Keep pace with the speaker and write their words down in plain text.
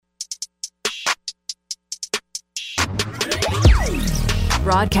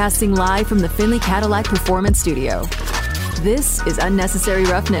Broadcasting live from the Finley Cadillac Performance Studio. This is Unnecessary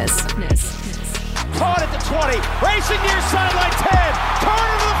Roughness. Caught at the 20, racing near sideline 10,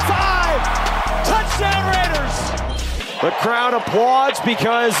 turn to the 5, touchdown Raiders. The crowd applauds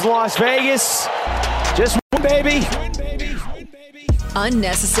because Las Vegas just won, baby.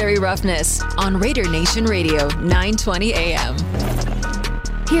 Unnecessary Roughness on Raider Nation Radio, 920 AM.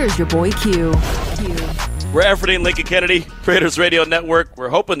 Here's your boy Q. We're efforting Lincoln Kennedy, Raiders Radio Network. We're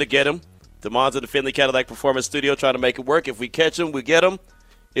hoping to get him. DeMond's at the Finley Cadillac Performance Studio trying to make it work. If we catch him, we get him.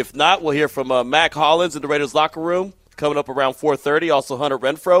 If not, we'll hear from Mac Hollins in the Raiders locker room coming up around 4:30. Also Hunter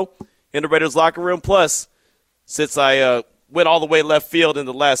Renfrow in the Raiders locker room. Plus, since I went all the way left field in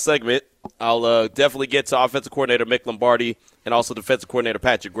the last segment, I'll definitely get to offensive coordinator Mick Lombardi and also defensive coordinator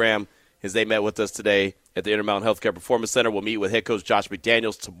Patrick Graham as they met with us today at the Intermountain Healthcare Performance Center. We'll meet with head coach Josh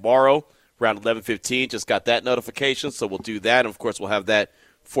McDaniels tomorrow around 11:15. Just got that notification, so we'll do that. And, of course, we'll have that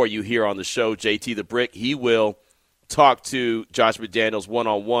for you here on the show. JT the Brick, he will talk to Josh McDaniels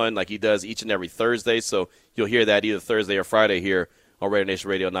one-on-one like he does each and every Thursday. So you'll hear that either Thursday or Friday here on Raider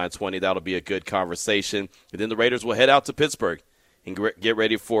Nation Radio 920. That'll be a good conversation. And then the Raiders will head out to Pittsburgh and get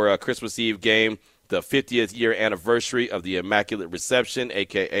ready for a Christmas Eve game, the 50th year anniversary of the Immaculate Reception,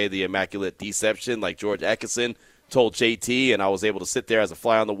 a.k.a. the Immaculate Deception, like George Atkinson told JT, and I was able to sit there as a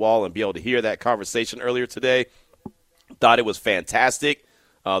fly on the wall and be able to hear that conversation earlier today. Thought it was fantastic.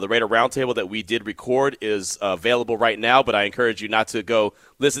 The Raider Roundtable that we did record is available right now, but I encourage you not to go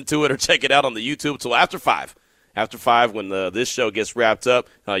listen to it or check it out on the YouTube until after 5. After 5, when this show gets wrapped up,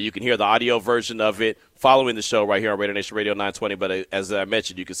 you can hear the audio version of it following the show right here on Raider Nation Radio 920. But as I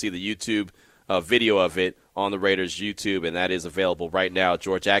mentioned, you can see the YouTube video of it on the Raiders YouTube, and that is available right now.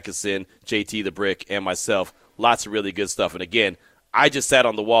 George Atkinson, JT the Brick, and myself. Lots of really good stuff. And, again, I just sat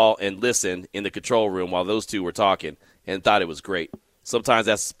on the wall and listened in the control room while those two were talking and thought it was great. Sometimes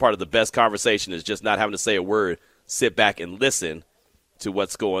that's part of the best conversation is just not having to say a word, sit back and listen to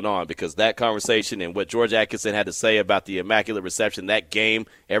what's going on, because that conversation and what George Atkinson had to say about the Immaculate Reception, that game,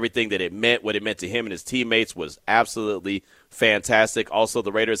 everything that it meant, what it meant to him and his teammates was absolutely fantastic. Also,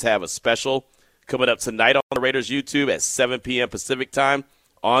 the Raiders have a special coming up tonight on the Raiders YouTube at 7 p.m. Pacific time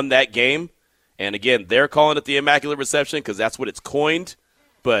on that game. And, again, they're calling it the Immaculate Reception because that's what it's coined.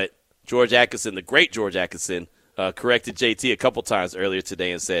 But George Atkinson, the great George Atkinson, corrected JT a couple times earlier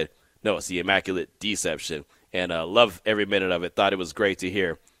today and said, no, it's the Immaculate Deception. And love every minute of it. Thought it was great to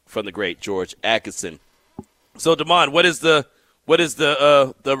hear from the great George Atkinson. So, DeMond, what is the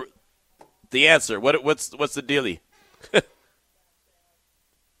answer? What's the dealie?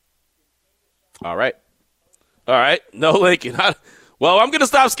 All right. No Lincoln. Well, I'm going to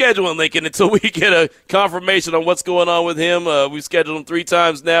stop scheduling Lincoln until we get a confirmation on what's going on with him. We've scheduled him 3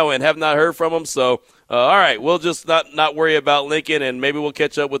 times now and have not heard from him. So, all right, we'll just not worry about Lincoln, and maybe we'll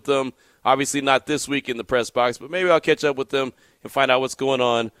catch up with them. Obviously not this week in the press box, but maybe I'll catch up with them and find out what's going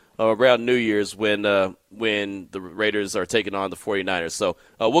on around New Year's when the Raiders are taking on the 49ers. So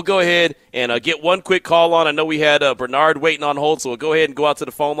we'll go ahead and get one quick call on. I know we had Bernard waiting on hold, so we'll go ahead and go out to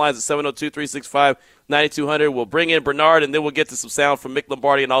the phone lines at 702-365-9200. We'll bring in Bernard, and then we'll get to some sound from Mick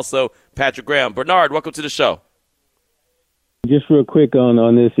Lombardi and also Patrick Graham. Bernard, welcome to the show. Just real quick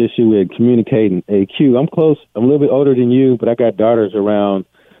on this issue with communicating. Hey, Q, I'm close. I'm a little bit older than you, but I got daughters around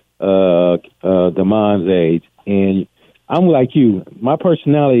DeMond's age, and I'm like you. My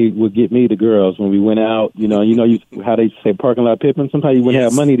personality would get me the girls when we went out. You know, how they say parking lot pimping. Sometimes you wouldn't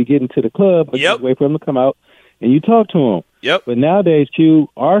have money to get into the club, but you wait for them to come out and you talk to them. Yep. But nowadays, Q,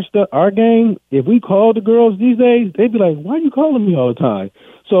 our game, if we call the girls these days, they'd be like, "Why are you calling me all the time?"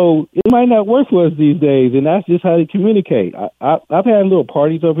 So it might not work for us these days, and that's just how they communicate. I've had little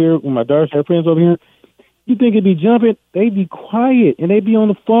parties over here with my daughters, her friends over here. You think it'd be jumping? They'd be quiet, and they'd be on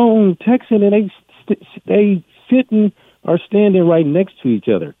the phone texting, and they sitting or standing right next to each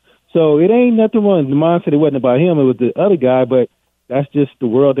other. So it ain't nothing wrong. The mom said it wasn't about him; it was the other guy. But that's just the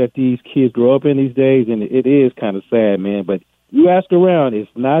world that these kids grow up in these days, and it is kind of sad, man. But you ask around,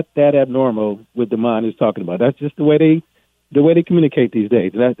 it's not that abnormal what the mom is talking about. That's just the way they communicate these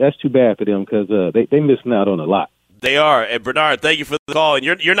days. That's too bad for them because they missing out on a lot. They are. And, Bernard, thank you for the call. And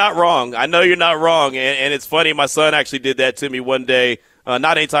you're not wrong. I know you're not wrong. And it's funny. My son actually did that to me one day.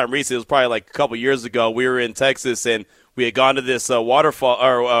 Not anytime recently. It was probably like a couple years ago. We were in Texas, and we had gone to this water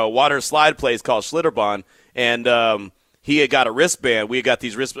slide place called Schlitterbahn. And he had got a wristband. We got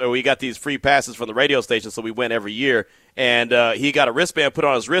these free passes from the radio station, so we went every year. And he got a wristband put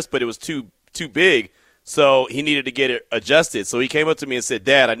on his wrist, but it was too big. So he needed to get it adjusted. So he came up to me and said,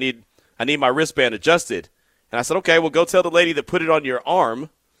 "Dad, I need my wristband adjusted." And I said, "Okay, well, go tell the lady that put it on your arm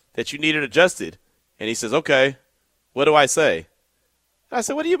that you need it adjusted." And he says, "Okay, what do I say?" I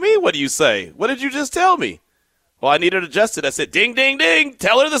said, what do you mean, what do you say? What did you just tell me? Well, I need it adjusted. I said, ding, ding, ding.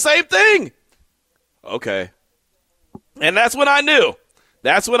 Tell her the same thing. Okay. And that's when I knew.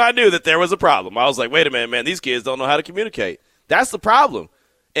 That's when I knew that there was a problem. I was like, wait a minute, man. These kids don't know how to communicate. That's the problem.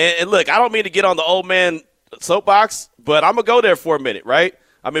 And look, I don't mean to get on the old man soapbox, but I'm going to go there for a minute, right?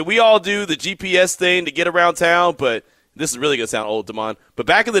 I mean, we all do the GPS thing to get around town, but this is really going to sound old, Damon. But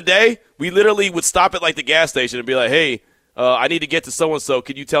back in the day, we literally would stop at, like, the gas station and be like, hey, I need to get to so-and-so.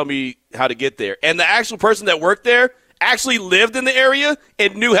 Can you tell me how to get there? And the actual person that worked there actually lived in the area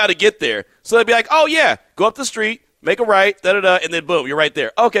and knew how to get there. So they'd be like, oh, yeah, go up the street, make a right, da-da-da, and then boom, you're right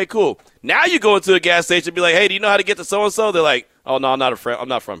there. Okay, cool. Now you go into a gas station and be like, hey, do you know how to get to so-and-so? They're like, oh, no, I'm not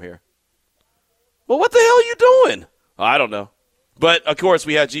from here. Well, what the hell are you doing? Oh, I don't know. But, of course,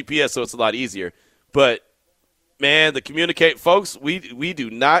 we have GPS, so it's a lot easier. But, man, the communicate, folks, we do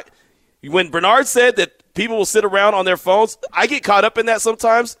not. When Bernard said that people will sit around on their phones, I get caught up in that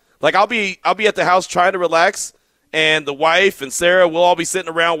sometimes. Like, I'll be at the house trying to relax, and the wife and Sarah will all be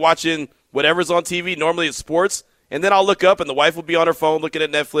sitting around watching whatever's on TV. Normally it's sports. And then I'll look up, and the wife will be on her phone looking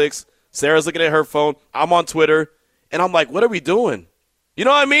at Netflix. Sarah's looking at her phone. I'm on Twitter. And I'm like, what are we doing? You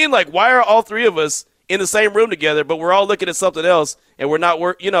know what I mean? Like, why are all three of us in the same room together, but we're all looking at something else, and we're not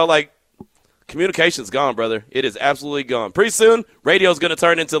like, communication's gone, brother. It is absolutely gone. Pretty soon, radio's going to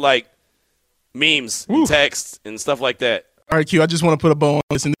turn into, like, memes and text and stuff like that. All right, Q, I just want to put a bow on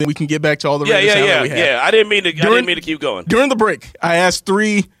this, and then we can get back to all the radio sound that we have. Yeah. I didn't mean to keep going. During the break, I asked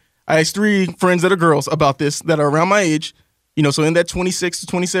three friends that are girls about this that are around my age, so in that 26 to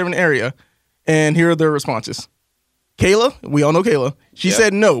 27 area, and here are their responses. Kayla, we all know Kayla. She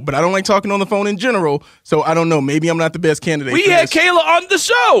said no, but I don't like talking on the phone in general, so I don't know. Maybe I'm not the best candidate. We had Kayla on the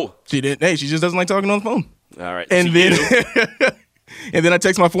show. She didn't. Hey, she just doesn't like talking on the phone. All right. And then and then I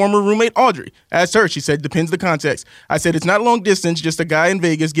text my former roommate, Audrey. Asked her. She said, depends the context. I said, it's not long distance, just a guy in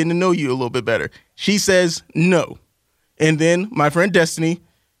Vegas getting to know you a little bit better. She says no. And then my friend Destiny,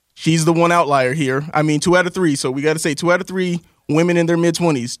 she's the one outlier here. I mean, 2 out of 3, so we got to say 2 out of 3 women in their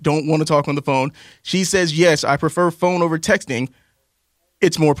mid-20s don't want to talk on the phone. She says, yes, I prefer phone over texting.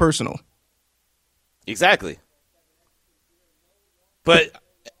 It's more personal. Exactly. But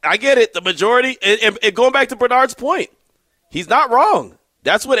I get it. The majority, and going back to Bernard's point, he's not wrong.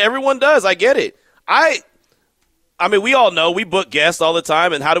 That's what everyone does. I get it. I mean, we all know we book guests all the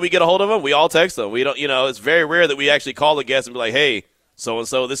time, and how do we get a hold of them? We all text them. We don't, it's very rare that we actually call a guest and be like, hey,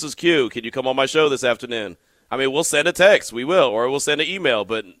 so-and-so, this is Q. Can you come on my show this afternoon? I mean, we'll send a text. We will. Or we'll send an email.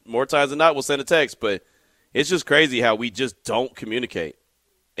 But more times than not, we'll send a text. But it's just crazy how we just don't communicate.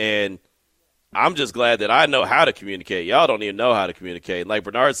 And I'm just glad that I know how to communicate. Y'all don't even know how to communicate. Like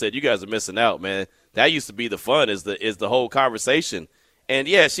Bernard said, you guys are missing out, man. That used to be the fun, is the whole conversation. And,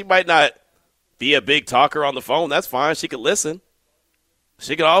 yeah, she might not be a big talker on the phone. That's fine. She could listen.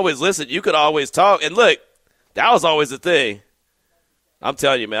 She could always listen. You could always talk. And, look, that was always the thing. I'm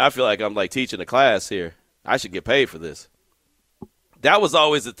telling you, man, I feel like I'm, like, teaching a class here. I should get paid for this. That was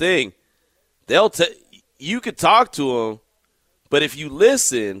always the thing. You could talk to them, but if you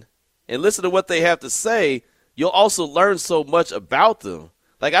listen and listen to what they have to say, you'll also learn so much about them.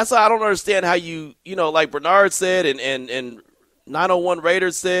 Like I said, I don't understand how like Bernard said and 901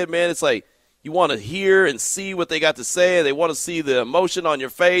 Raiders said, man, it's like you want to hear and see what they got to say, and they want to see the emotion on your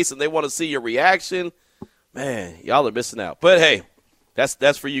face, and they want to see your reaction. Man, y'all are missing out. But, hey,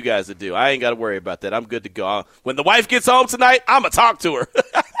 that's for you guys to do. I ain't got to worry about that. I'm good to go. When the wife gets home tonight, I'm going to talk to her.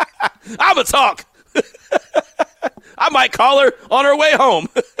 I'm going to talk. I might call her on her way home.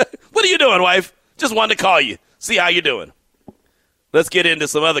 What are you doing, wife? Just wanted to call you, see how you're doing. Let's get into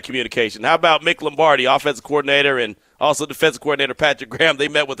some other communication. How about Mick Lombardi, offensive coordinator, and also defensive coordinator Patrick Graham? They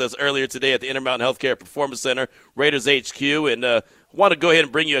met with us earlier today at the Intermountain Healthcare Performance Center, Raiders HQ, and want to go ahead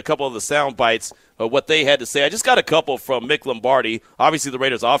and bring you a couple of the sound bites of what they had to say. I just got a couple from Mick Lombardi. Obviously, the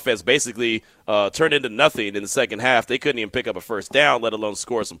Raiders' offense basically turned into nothing in the second half. They couldn't even pick up a first down, let alone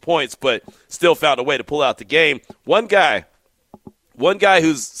score some points, but still found a way to pull out the game. One guy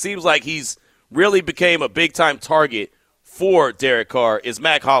who seems like he's really became a big-time target for Derek Carr is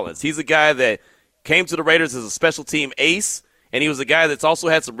Mack Hollins. He's a guy that came to the Raiders as a special team ace, and he was a guy that's also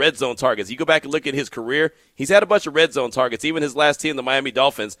had some red zone targets. You go back and look at his career, he's had a bunch of red zone targets. Even his last team, the Miami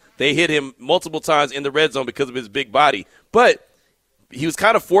Dolphins, they hit him multiple times in the red zone because of his big body. But he was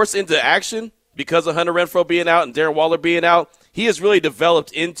kind of forced into action because of Hunter Renfrow being out and Darren Waller being out. He has really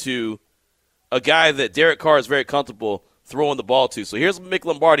developed into a guy that Derek Carr is very comfortable throwing the ball to. So here's Mick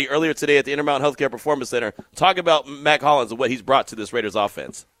Lombardi earlier today at the Intermountain Healthcare Performance Center talking about Mack Hollins and what he's brought to this Raiders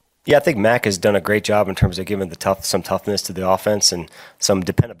offense. Yeah, I think Mac has done a great job in terms of giving some toughness to the offense and some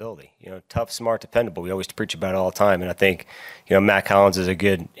dependability. Tough, smart, dependable. We always preach about it all the time, and I think Mac Hollins is a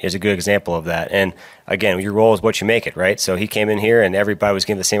good example of that. And again, your role is what you make it, right? So he came in here, and everybody was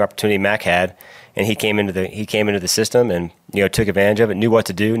given the same opportunity Mac had, and he came into the system and took advantage of it, knew what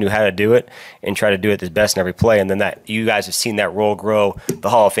to do, knew how to do it, and tried to do it his best in every play. And then that you guys have seen that role grow the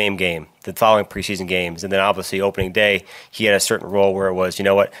Hall of Fame game, the following preseason games, and then obviously opening day, he had a certain role where it was,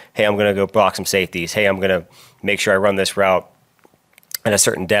 hey, I'm going to go block some safeties. Hey, I'm going to make sure I run this route at a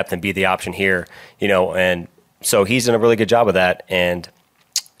certain depth and be the option here, and so he's done a really good job of that. And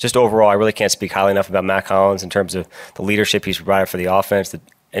just overall, I really can't speak highly enough about Mac Hollins in terms of the leadership he's provided for the offense,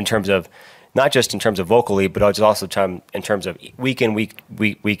 in terms of not just in terms of vocally, but also in terms of week in,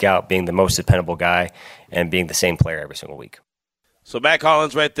 week out, being the most dependable guy and being the same player every single week. So Mac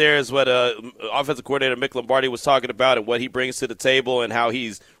Hollins right there is what offensive coordinator Mick Lombardi was talking about, and what he brings to the table, and how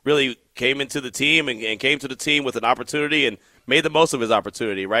he's really came into the team and came to the team with an opportunity and made the most of his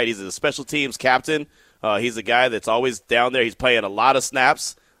opportunity, right? He's a special teams captain. He's a guy that's always down there. He's playing a lot of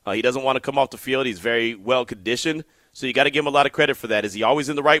snaps. He doesn't want to come off the field. He's very well conditioned. So you got to give him a lot of credit for that. Is he always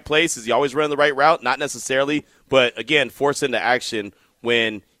in the right place? Is he always running the right route? Not necessarily, but again, forced into action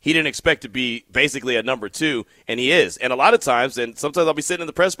when he didn't expect to be basically a number 2, and he is. And a lot of times, and sometimes I'll be sitting in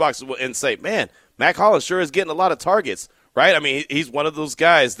the press box and say, man, Mac Hollins sure is getting a lot of targets, right? I mean, he's one of those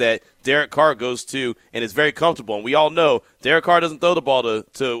guys that Derek Carr goes to and is very comfortable. And we all know Derek Carr doesn't throw the ball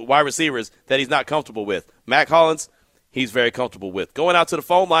to wide receivers that he's not comfortable with. Mac Hollins, he's very comfortable with. Going out to the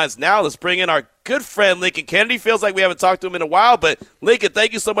phone lines now, let's bring in our good friend Lincoln Kennedy. Feels like we haven't talked to him in a while, but Lincoln,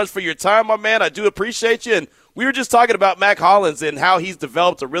 thank you so much for your time, my man. I do appreciate you. And we were just talking about Mac Hollins and how he's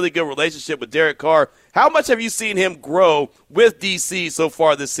developed a really good relationship with Derek Carr. How much have you seen him grow with DC so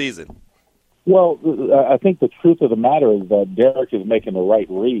far this season? Well, I think the truth of the matter is that Derek is making the right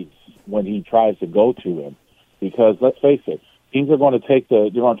reads when he tries to go to him, because let's face it, teams are going to try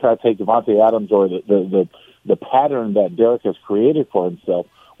to take Davante Adams or the pattern that Derek has created for himself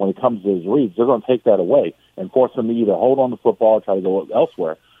when it comes to his reads. They're going to take that away and force him to either hold on the football or try to go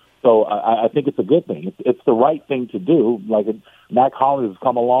elsewhere. So I think it's a good thing. It's the right thing to do. Like Mac Hollins has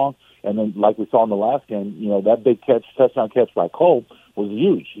come along, and then like we saw in the last game, that big touchdown catch by Cole was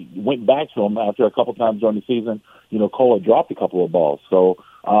huge. He went back to him after a couple times during the season. Cole had dropped a couple of balls. So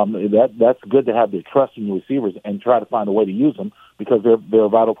that's good to have the trust in your receivers and try to find a way to use them, because they're a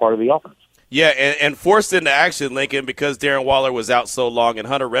vital part of the offense. Yeah, and forced into action, Lincoln, because Darren Waller was out so long and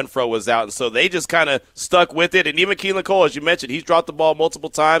Hunter Renfrow was out, and so they just kind of stuck with it. And even Keelan Cole, as you mentioned, he's dropped the ball multiple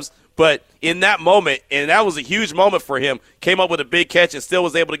times, but in that moment, and that was a huge moment for him, came up with a big catch and still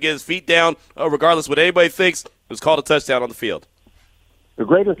was able to get his feet down, regardless of what anybody thinks. It was called a touchdown on the field. The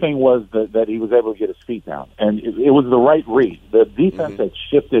greater thing was that he was able to get his feet down, and it was the right read. The defense had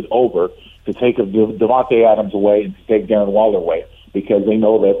shifted over to take Davante Adams away and to take Darren Waller away, because they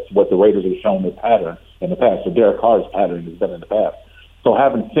know that's what the Raiders have shown their pattern in the past. So Derek Carr's pattern has been in the past. So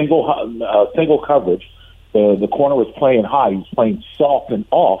having single coverage, the corner was playing high. He was playing soft and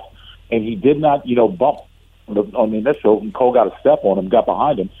off, and he did not, bump on the initial. And Cole got a step on him, got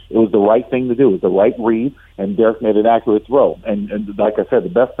behind him. It was the right thing to do. It was the right read, and Derek made an accurate throw. And like I said, the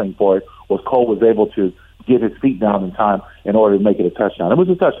best thing for it was Cole was able to get his feet down in time in order to make it a touchdown. It was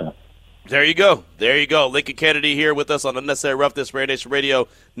a touchdown. There you go. Lincoln Kennedy here with us on Unnecessary Roughness, Raider Nation Radio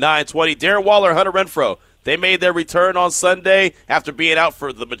 920. Darren Waller, Hunter Renfrow, they made their return on Sunday after being out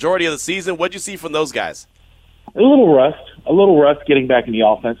for the majority of the season. What did you see from those guys? A little rust getting back in the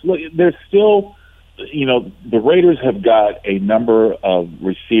offense. Look, there's still, the Raiders have got a number of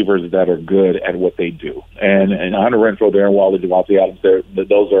receivers that are good at what they do. And Hunter Renfrow, Darren Waller, Davante Adams,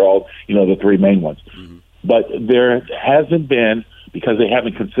 those are all, the three main ones. Mm-hmm. But there hasn't been, because they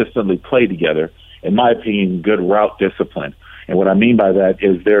haven't consistently played together, in my opinion, good route discipline. And what I mean by that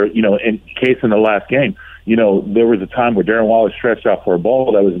is in case in the last game, there was a time where Darren Waller stretched out for a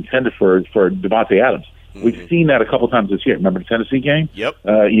ball that was intended for Davante Adams. Mm-hmm. We've seen that a couple times this year. Remember the Tennessee game? Yep.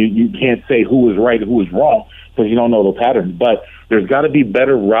 You can't say who was right and who was wrong because you don't know the patterns. But there's got to be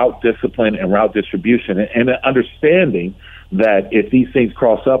better route discipline and route distribution, and an understanding that if these things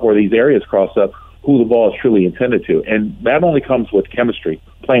cross up or these areas cross up, who the ball is truly intended to. And that only comes with chemistry,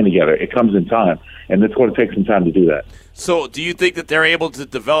 playing together. It comes in time, and it's going to take some time to do that. So do you think that they're able to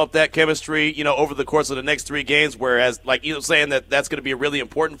develop that chemistry, over the course of the next 3 games, whereas, saying that that's going to be really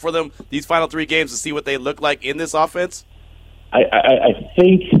important for them, these final 3 games, to see what they look like in this offense? I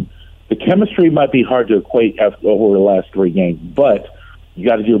think the chemistry might be hard to equate over the last 3 games, but you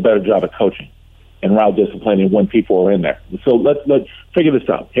got to do a better job of coaching and route discipline and when people are in there. So let's figure this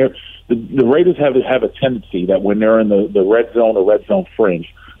out. Here, the Raiders have a tendency that when they're in the red zone or red zone fringe,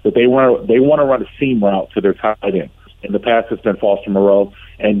 that they want to run a seam route to their tight end. In the past, it's been Foster Moreau,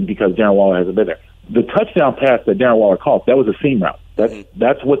 and because Darren Waller hasn't been there. The touchdown pass that Darren Waller caught, that was a seam route.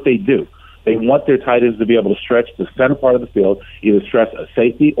 That's what they do. They want their tight ends to be able to stretch the center part of the field, either stretch a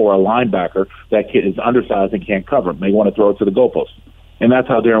safety or a linebacker that is undersized and can't cover them. They want to throw it to the goalpost. And that's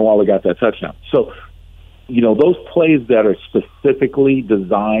how Darren Waller got that touchdown. So, those plays that are specifically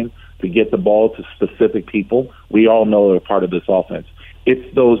designed to get the ball to specific people, we all know are part of this offense.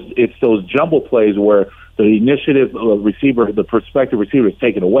 It's those jumble plays where the initiative receiver, the prospective receiver, is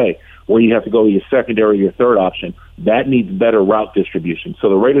taken away, where you have to go to your secondary, your third option. That needs better route distribution. So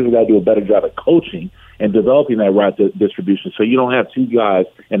the Raiders have got to do a better job at coaching and developing that route distribution so you don't have two guys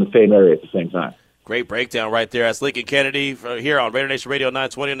in the same area at the same time. Great breakdown right there. That's Lincoln Kennedy here on Raider Nation Radio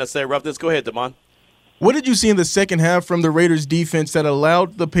 920 and Unnecessary Roughness. Go ahead, Damon. What did you see in the second half from the Raiders defense that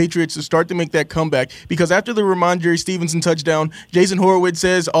allowed the Patriots to start to make that comeback? Because after the Ramondre Stevenson touchdown, Jason Horowitz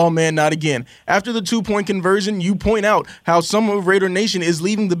says, "Oh man, not again." After the 2-point conversion, you point out how some of Raider Nation is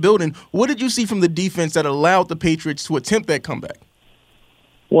leaving the building. What did you see from the defense that allowed the Patriots to attempt that comeback?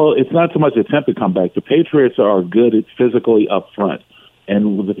 Well, it's not so much attempt to comeback. The Patriots are good at physically up front.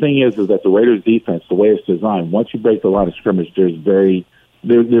 And the thing is that the Raiders defense, the way it's designed, once you break the line of scrimmage,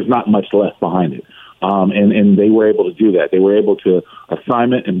 there's not much left behind it. And they were able to do that. They were able to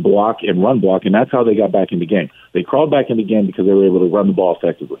assignment and block and run block, and that's how they got back in the game. They crawled back in the game because they were able to run the ball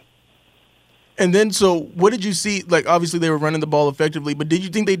effectively. And then, so what did you see? Like, obviously they were running the ball effectively, but did you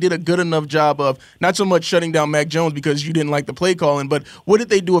think they did a good enough job of not so much shutting down Mac Jones because you didn't like the play calling, but what did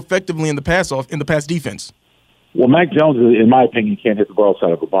they do effectively in the pass defense? Well, Mac Jones, in my opinion, can't hit the ball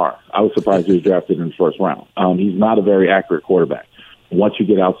outside of a bar. I was surprised he was drafted in the first round. He's not a very accurate quarterback. Once you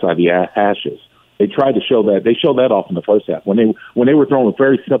get outside the hashes, they tried to show that. They showed that off in the first half when they were throwing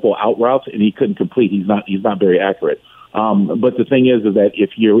very simple out routes and he couldn't complete. He's not very accurate. But the thing is that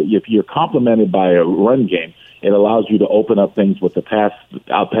if you're complemented by a run game, it allows you to open up things with the pass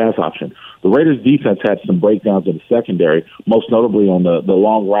option. The Raiders defense had some breakdowns in the secondary, most notably on the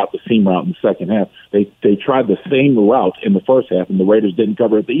long route, the seam route in the second half. They tried the same route in the first half, and the Raiders didn't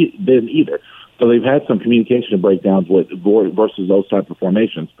cover it then either. So they've had some communication breakdowns versus those type of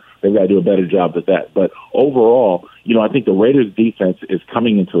formations. They've got to do a better job at that. But overall, I think the Raiders defense is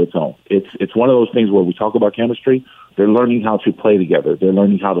coming into its own. It's one of those things where we talk about chemistry. They're learning how to play together. They're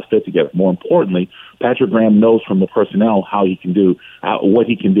learning how to fit together. More importantly, Patrick Graham knows from the personnel how he can do, what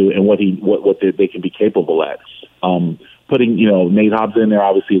he can do, and what they can be capable at. Putting Nate Hobbs in there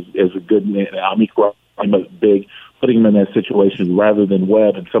obviously is a good. Amik big. Putting him in that situation rather than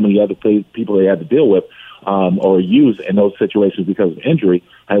Webb and some of the other people they had to deal with or use in those situations because of injury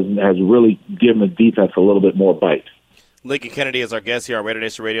has really given the defense a little bit more bite. Lincoln Kennedy is our guest here on Raider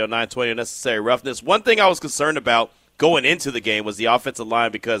Nation Radio 920 Unnecessary Roughness. One thing I was concerned about going into the game was the offensive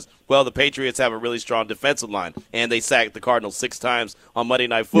line because, well, the Patriots have a really strong defensive line, and they sacked the Cardinals 6 times on Monday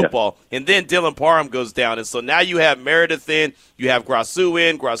Night Football. Yeah. And then Dylan Parham goes down, and so now you have Meredith in, you have Grasu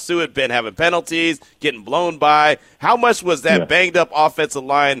in. Grasu had been having penalties, getting blown by. How much was that banged-up offensive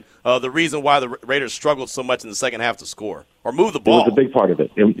line the reason why the Raiders struggled so much in the second half to score or move the ball? It was a big part of it.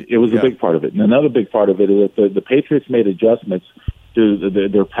 It was a big part of it. And another big part of it is that the Patriots made adjustments to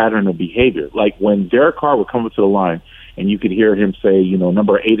their pattern of behavior. Like when Derek Carr would come up to the line and you could hear him say,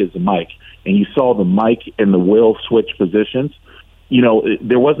 number 8 is the Mike, and you saw the Mike and the Will switch positions,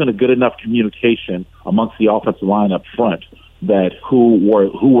 there wasn't a good enough communication amongst the offensive line up front that who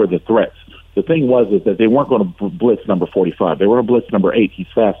were the threats. The thing was that they weren't going to blitz number 45. They were going to blitz number 8. He's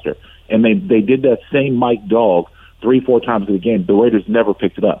faster. And they did that same Mike dog 3-4 times in the game. The Raiders never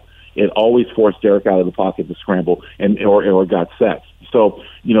picked it up. It always forced Derek out of the pocket to scramble or got sacked. So,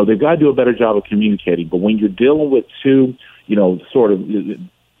 they've got to do a better job of communicating. But when you're dealing with two, it's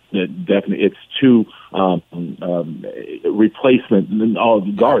two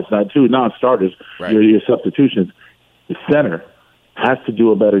replacement guards, not two non-starters, right. your substitutions, the center has to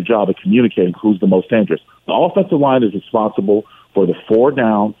do a better job of communicating who's the most dangerous. The offensive line is responsible for the 4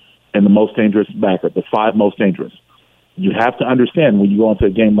 down and the most dangerous backer, the 5 most dangerous. You have to understand when you go into a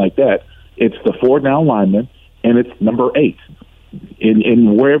game like that, it's the 4 down lineman and it's number 8.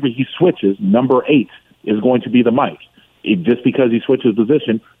 In wherever he switches, number 8 is going to be the Mike. Just because he switches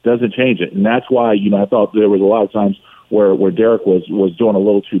position doesn't change it. And that's why, I thought there was a lot of times where Derek was doing a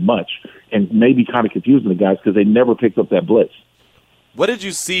little too much and maybe kind of confusing the guys because they never picked up that blitz. What did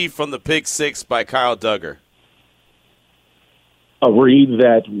you see from the pick 6 by Kyle Duggar? Read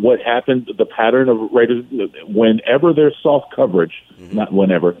that what happened, the pattern of Raiders, whenever there's soft coverage, not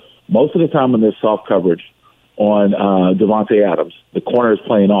whenever, most of the time when there's soft coverage on Devontae Adams, the corner is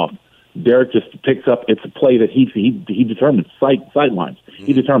playing off. Derek just picks up. It's a play that he determines sidelines.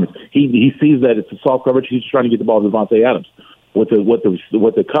 He determines. He sees that it's a soft coverage. He's trying to get the ball to Devontae Adams. With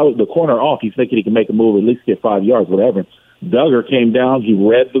the corner off, he's thinking he can make a move, at least get 5 yards, whatever. Duggar came down. He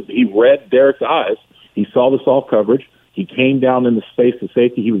read Derek's eyes. He saw the soft coverage. He came down in the space to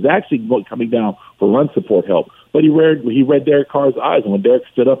safety. He was actually coming down for run support help, but he read Derek Carr's eyes, and when Derek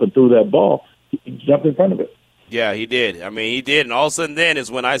stood up and threw that ball, he jumped in front of it. Yeah, he did. I mean, he did, and all of a sudden then is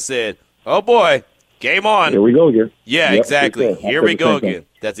when I said, oh, boy, game on. Here we go again. Yeah, yep, exactly. Here we go again. Thing.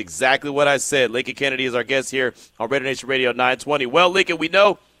 That's exactly what I said. Lincoln Kennedy is our guest here on Raider Nation Radio 920. Well, Lincoln, we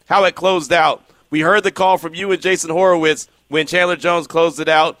know how it closed out. We heard the call from you and Jason Horowitz when Chandler Jones closed it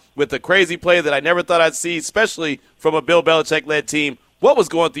out with a crazy play that I never thought I'd see, especially from a Bill Belichick-led team. What was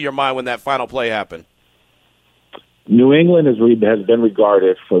going through your mind when that final play happened? New England has been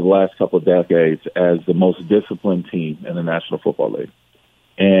regarded for the last couple of decades as the most disciplined team in the National Football League.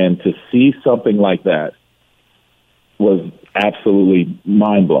 And to see something like that was absolutely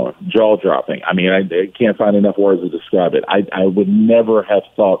mind-blowing, jaw-dropping. I mean, I can't find enough words to describe it. I would never have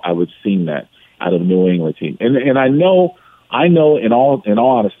thought I would have seen that out of a New England team. And I know in all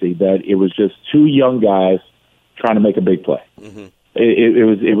honesty that it was just two young guys trying to make a big play. Mm-hmm.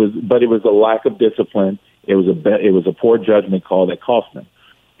 But it was a lack of discipline. It was a poor judgment call that cost them.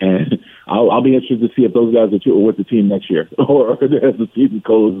 And I'll be interested to see if those guys are with the team next year or as the season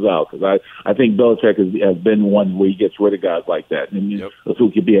closes out, because I think Belichick has been one where he gets rid of guys like that, and so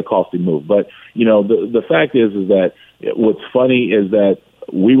it could be a costly move. But the fact is that what's funny is that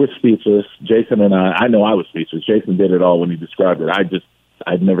we were speechless. Jason and I know I was speechless. Jason did it all when he described it.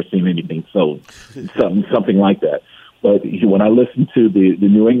 I'd never seen anything something like that. But when I listened to the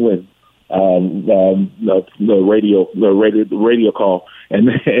New England the radio call, and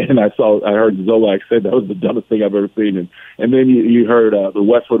I heard Zolak said that was the dumbest thing I've ever seen, and then you heard the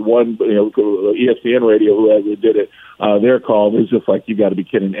Westwood One, ESPN radio, whoever did it, their call. It was just like, you got to be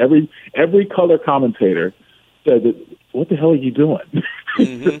kidding. Every color commentator said that, what the hell are you doing?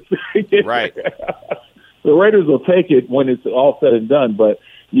 Mm-hmm. Right. The Raiders will take it when it's all said and done, but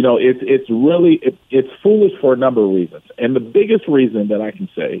it's really foolish for a number of reasons. And the biggest reason that I can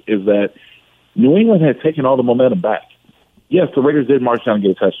say is that New England had taken all the momentum back. Yes, the Raiders did march down and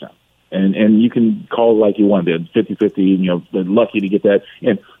get a touchdown. And you can call it like you want, 50-50, been lucky to get that.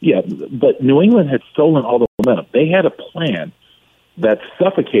 And yeah, but New England had stolen all the momentum. They had a plan that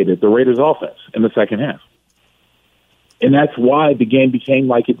suffocated the Raiders offense in the second half. And that's why the game became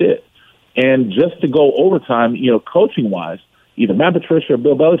like it did. And just to go overtime, coaching-wise, either Matt Patricia or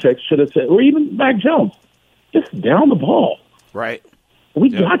Bill Belichick should have said, or even Mac Jones, just down the ball. Right. We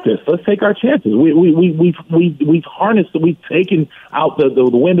got this. Let's take our chances. We've harnessed. We've taken out the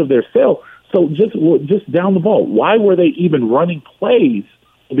wind of their sail. So just down the ball. Why were they even running plays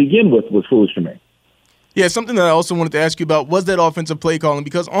to begin with? Was foolish to me. Yeah, something that I also wanted to ask you about was that offensive play calling,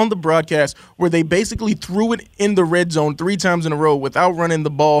 because on the broadcast where they basically threw it in the red zone 3 times in a row without running the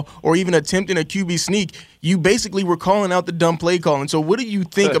ball or even attempting a QB sneak, you basically were calling out the dumb play calling. So what do you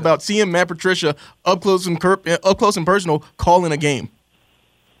think about seeing Matt Patricia up close and personal calling a game?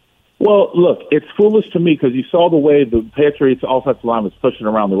 Well, look, it's foolish to me because you saw the way the Patriots offensive line was pushing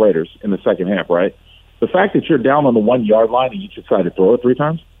around the Raiders in the second half, right? The fact that you're down on the 1 yard line and you decide to throw it 3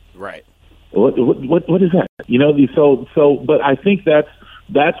 times? Right. What is that? But I think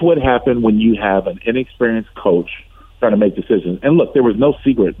that's what happened when you have an inexperienced coach trying to make decisions. And look, there was no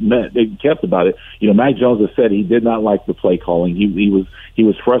secret they kept about it. Mac Jones has said he did not like the play calling. He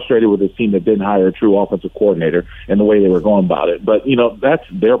was frustrated with his team that didn't hire a true offensive coordinator and the way they were going about it. But that's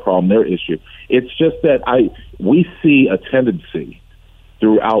their problem, their issue. It's just that we see a tendency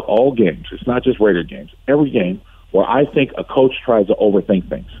throughout all games. It's not just Raider games. Every game where I think a coach tries to overthink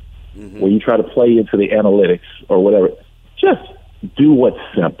things. Mm-hmm. Where you try to play into the analytics or whatever. Just do what's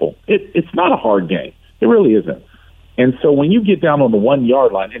simple. It's not a hard game. It really isn't. And so when you get down on the 1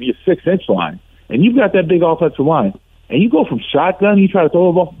 yard line and your 6-inch line, and you've got that big offensive line, and you go from shotgun, you try to throw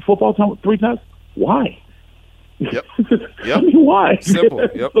a football 3 times, why? Yep. I mean, why? Simple.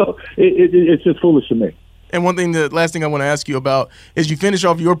 Yep. So it's just foolish to me. And the last thing I want to ask you about is you finish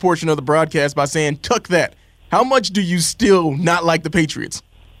off your portion of the broadcast by saying, tuck that. How much do you still not like the Patriots?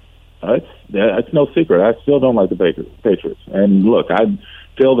 It's no secret. I still don't like the Patriots. And look, I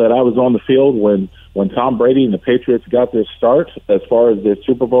feel that I was on the field when Tom Brady and the Patriots got their start as far as their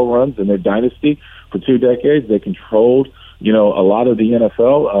Super Bowl runs and their dynasty for 2 decades. They controlled, a lot of the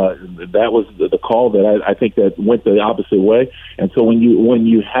NFL. That was the call that I think that went the opposite way. And so when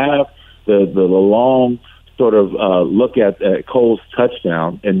you have the long sort of look at Cole's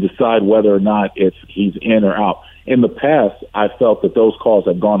touchdown and decide whether or not he's in or out. in the past, I felt that those calls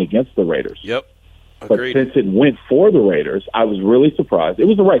had gone against the Raiders. Yep. Agreed. But since it went for the Raiders, I was really surprised. It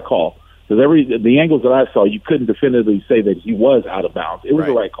was the right call because the angles that I saw, you couldn't definitively say that he was out of bounds. It was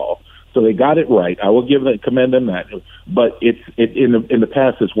the right call. So they got it right. I will commend them that. But in the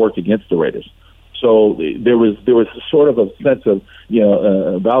past, it's worked against the Raiders. So there was sort of a sense of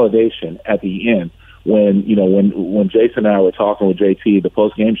validation at the end when Jason and I were talking with JT the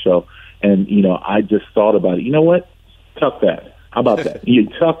post game show, and I just thought about it. You know what? Tuck that. How about that? You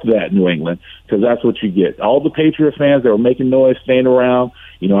tuck that, New England, because that's what you get. All the Patriot fans that were making noise, staying around.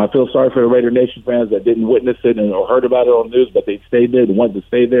 I feel sorry for the Raider Nation fans that didn't witness it or heard about it on the news, but they stayed there. They wanted to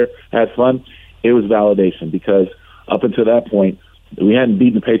stay there, had fun. It was validation because up until that point, we hadn't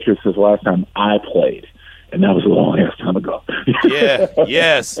beaten the Patriots since the last time I played, and that was a long ass time ago. Yeah,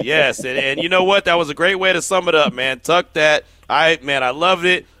 yes. And you know what? That was a great way to sum it up, man. Tuck that. I loved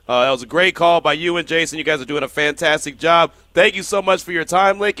it. That was a great call by you and Jason. You guys are doing a fantastic job. Thank you so much for your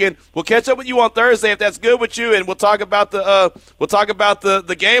time, Lincoln. We'll catch up with you on Thursday if that's good with you, and we'll talk about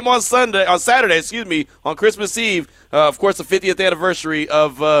the game on Saturday, on Christmas Eve. Of course, the 50th anniversary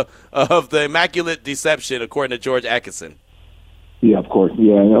of the Immaculate Deception, according to George Atkinson. Yeah, of course.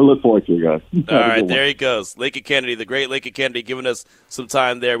 Yeah, I look forward to it, guys. All right, there he goes. Lincoln Kennedy, the great Lincoln Kennedy, giving us some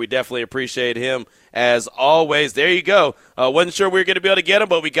time there. We definitely appreciate him as always. There you go. Wasn't sure we were going to be able to get him,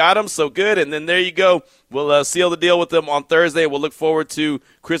 but we got him, so good. And then there you go. We'll seal the deal with them on Thursday. We'll look forward to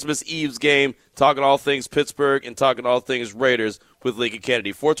Christmas Eve's game, talking all things Pittsburgh and talking all things Raiders with Lincoln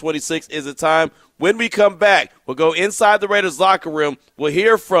Kennedy. 4:26 is the time. When we come back, we'll go inside the Raiders locker room. We'll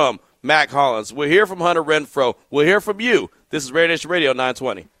hear from Mack Hollins. We'll hear from Hunter Renfrow. We'll hear from you. This is Raider Nation Radio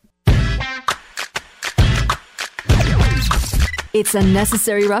 920. It's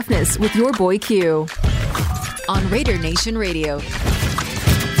Unnecessary Roughness with your boy Q on Raider Nation Radio.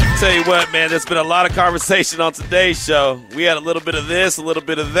 Tell you what, man, there's been a lot of conversation on today's show. We had a little bit of this, a little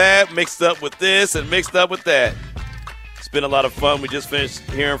bit of that, mixed up with this and mixed up with that. It's been a lot of fun. We just finished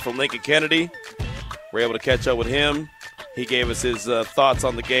hearing from Lincoln Kennedy. We're able to catch up with him. He gave us his thoughts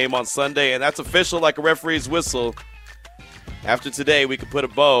on the game on Sunday, and that's official like a referee's whistle. After today, we can put a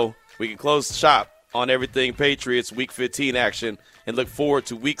bow. We can close shop on everything Patriots Week 15 action and look forward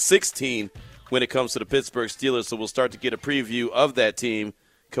to Week 16 when it comes to the Pittsburgh Steelers. So we'll start to get a preview of that team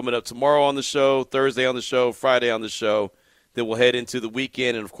coming up tomorrow on the show, Thursday on the show, Friday on the show. Then we'll head into the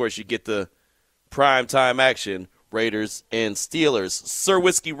weekend, and, of course, you get the prime-time action, Raiders and Steelers. Sir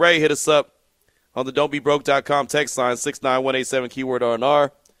Whiskey Ray hit us up on the don'tbebroke.com text line, 69187, keyword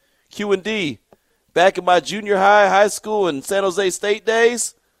R&R. Q&D. Back in my junior high school, and San Jose State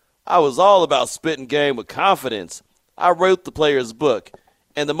days, I was all about spitting game with confidence. I wrote the player's book,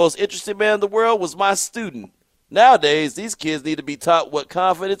 and the most interesting man in the world was my student. Nowadays, these kids need to be taught what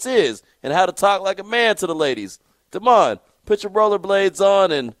confidence is and how to talk like a man to the ladies. Damon, put your rollerblades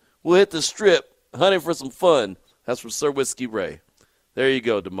on, and we'll hit the strip, hunting for some fun. That's from Sir Whiskey Ray. There you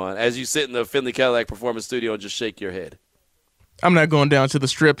go, Damon, as you sit in the Finley Cadillac Performance Studio and just shake your head. I'm not going down to the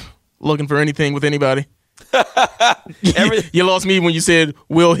strip looking for anything with anybody. You lost me when you said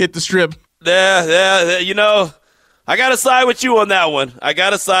we'll hit the strip. Yeah, I got to side with you on that one. I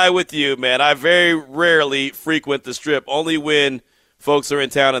got to side with you, man. I very rarely frequent the strip, only when folks are in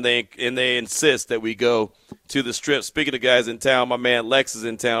town and they insist that we go to the strip. Speaking of guys in town, my man Lex is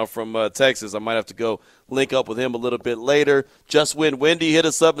in town from Texas. I might have to go link up with him a little bit later. Just when Wendy hit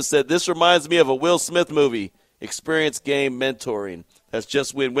us up and said, this reminds me of a Will Smith movie, Experience Game Mentoring. That's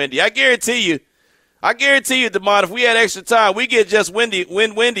Just Win Wendy. I guarantee you, Damon, if we had extra time, we get Just Wendy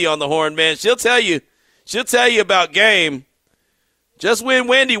on the horn, man. She'll tell you about game. Just Win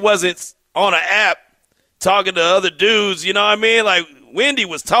Wendy wasn't on an app talking to other dudes, you know what I mean? Like, Wendy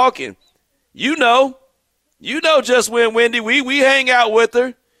was talking. You know Just Win Wendy. We hang out with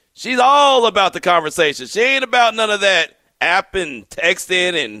her. She's all about the conversation. She ain't about none of that app and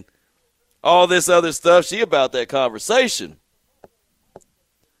texting and all this other stuff. She about that conversation.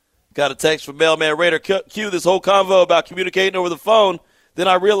 Got a text from Mailman Raider Q, this whole convo about communicating over the phone. Then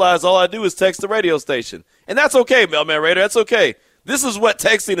I realized all I do is text the radio station. And that's okay, Mailman Raider. That's okay. This is what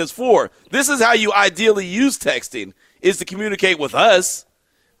texting is for. This is how you ideally use texting, is to communicate with us.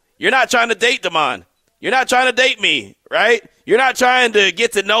 You're not trying to date Damon. You're not trying to date me, right? You're not trying to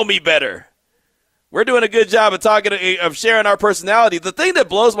get to know me better. We're doing a good job of sharing our personality. The thing that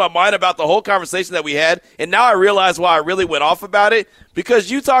blows my mind about the whole conversation that we had, and now I realize why I really went off about it, because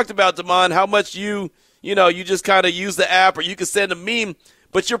you talked about, Damon, how much you just kind of use the app or you can send a meme,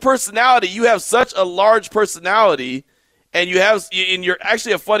 but your personality, you have such a large personality, and you're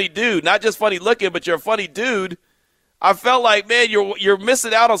actually a funny dude, not just funny looking, but you're a funny dude. I felt like, man, you're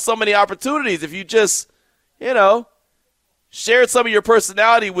missing out on so many opportunities if you just shared some of your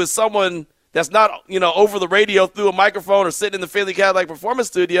personality with someone that's not, over the radio through a microphone or sitting in the Finley Cadillac Performance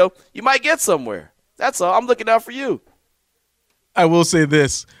Studio, you might get somewhere. That's all. I'm looking out for you. I will say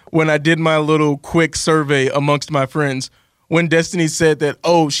this. When I did my little quick survey amongst my friends, when Destiny said that,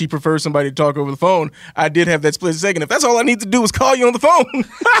 she prefers somebody to talk over the phone, I did have that split second. If that's all I need to do is call you on the phone.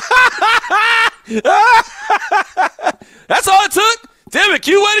 That's all it took? Damn it,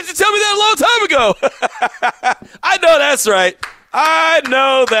 Q, why didn't you tell me that a long time ago? I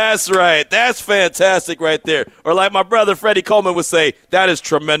know that's right. That's fantastic right there. Or like my brother Freddie Coleman would say, that is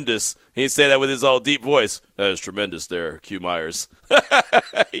tremendous. He'd say that with his old deep voice. That is tremendous there, Q Myers.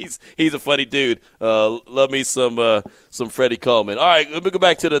 He's a funny dude. Love me some Freddie Coleman. All right, let me go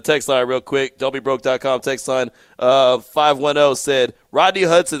back to the text line real quick. Don'tBeBroke.com text line 510 said, Rodney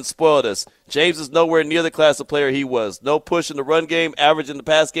Hudson spoiled us. James is nowhere near the class of player he was. No push in the run game, average in the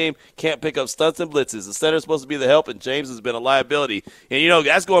pass game, can't pick up stunts and blitzes. The center is supposed to be the help, and James has been a liability. And,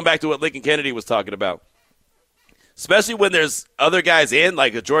 that's going back to what Lincoln Kennedy was talking about. Especially when there's other guys in,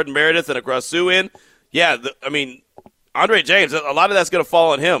 like a Jordan Meredith and a Grasu in. Yeah, Andre James, a lot of that's going to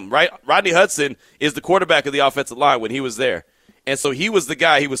fall on him, right? Rodney Hudson is the quarterback of the offensive line when he was there. And so he was the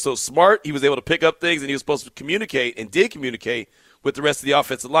guy. He was so smart. He was able to pick up things, and he was supposed to communicate and did communicate with the rest of the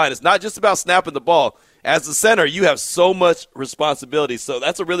offensive line. It's not just about snapping the ball. As the center, you have so much responsibility. So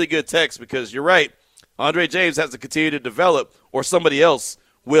that's a really good text because you're right. Andre James has to continue to develop, or somebody else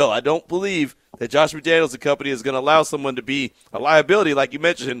will. I don't believe that Josh McDaniels and company is going to allow someone to be a liability, like you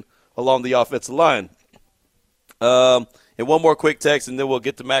mentioned, along the offensive line. And one more quick text, and then we'll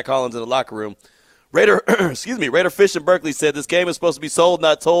get to Mack Hollins in the locker room. Raider Fish in Berkeley said this game is supposed to be sold,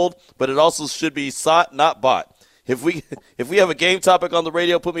 not told, but it also should be sought, not bought. If we have a game topic on the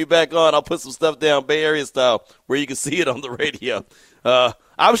radio, put me back on. I'll put some stuff down Bay Area style where you can see it on the radio.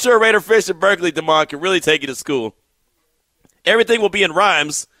 I'm sure Raider Fish in Berkeley, DeMond, can really take you to school. Everything will be in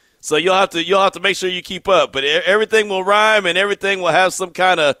rhymes, so you'll have to make sure you keep up. But everything will rhyme and everything will have some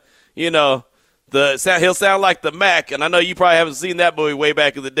kind of, he'll sound like the Mac. And I know you probably haven't seen that movie way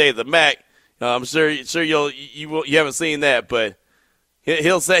back in the day, the Mac. I'm sure you haven't seen that, but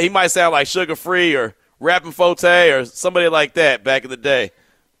he might sound like Sugar Free or Rappin' Forte or somebody like that back in the day.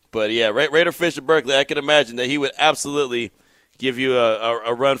 But yeah, Raider Fish in Berkeley, I can imagine that he would absolutely give you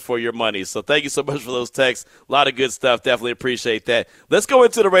a run for your money. So thank you so much for those texts. A lot of good stuff. Definitely appreciate that. Let's go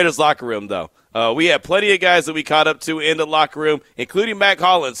into the Raiders locker room, though. We had plenty of guys that we caught up to in the locker room, including Mack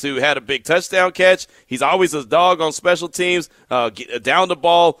Hollins, who had a big touchdown catch. He's always a dog on special teams, down the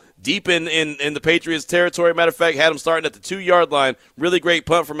ball, deep in the Patriots' territory. Matter of fact, had him starting at the 2-yard line. Really great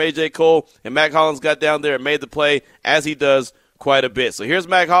punt from A.J. Cole, and Mack Hollins got down there and made the play, as he does quite a bit. So here's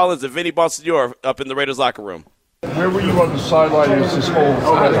Mack Hollins and Vinny Bonsignore up in the Raiders locker room. Where were you on the sideline as this whole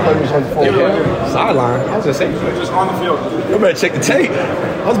play was unfolding? Sideline? I was at safety. Just on the field. You better check the tape.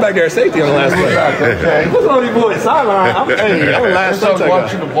 I was back there at safety on the last play. Okay. What's on these boys? Sideline? I was last I was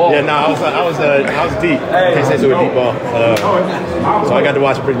watching the ball. Yeah, no, I was deep. Can't say so a deep ball. So I got to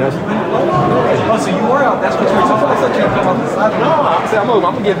watch it pretty nice. Oh, so you were out. That's what you were talking about. I thought you come off the sideline. No,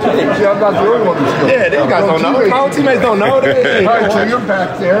 I'm going to get paid. See, I'm not the only one who's Yeah, these guys don't know. My own teammates don't know. All right, so you're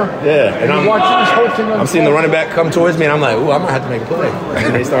back there. Yeah, and I'm watching this whole thing. I'm seeing the running back come towards me, and I'm like, ooh, I might have to make a play.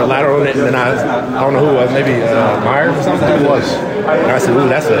 And they started lateraling it, and then I don't know who it was, maybe Myers or something. It was. And I said, ooh,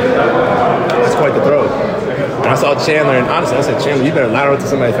 that's quite the throw. And I saw Chandler, and honestly, I said, Chandler, you better lateral to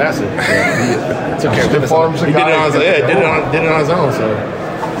somebody faster. He took care of business. He did it on his own. Yeah, did it on his own, so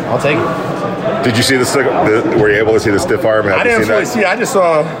I'll take it. Did you see were you able to see the stiff arm? I didn't really see it. I just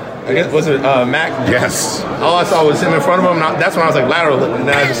saw, I guess, was it Mac? Yes. All I saw was him in front of him. That's when I was like, lateral. And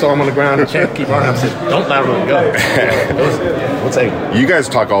then I just saw him on the ground and Champ keep running. I said, don't lateral and go. We'll take it. You guys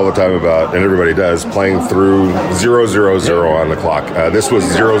talk all the time about, and everybody does, playing through 0-0-0 on the clock. This was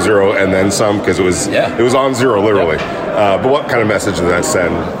 0-0 and then some because it was on zero, literally. But what kind of message does that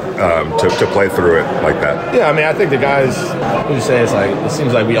send to play through it like that? Yeah, I mean, I think the guys, what you say, it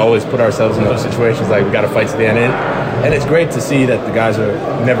seems like we always put ourselves in those situations like we got to fight to the end. And it's great to see that the guys are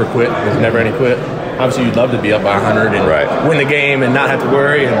never quit. There's never any quit. Obviously, you'd love to be up by 100 and win the game and not have to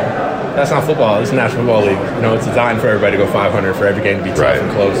worry. And that's not football. It's the National Football League. It's designed for everybody to go 500, for every game to be tough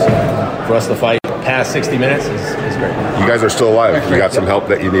and close. For us to fight past 60 minutes is great. You guys are still alive. You got some help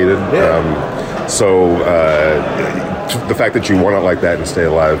that you needed. Yeah. So the fact that you won it like that and stay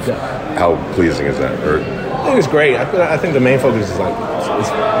alive, how pleasing is that? I think it's great. I think the main focus is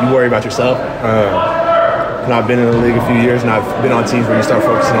you worry about yourself. I've been in the league a few years, and I've been on teams where you start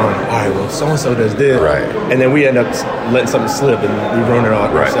focusing on, all right, well, so-and-so does this. Right. And then we end up letting something slip, and we run it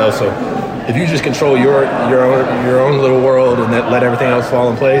off ourselves. So if you just control your own little world and let everything else fall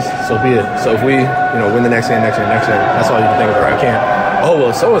in place, so be it. So if we, win the next game, that's all you can think about. I can't,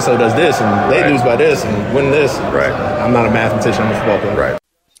 well, so-and-so does this, and they lose by this, and win this. Right. I'm not a mathematician, I'm a football player.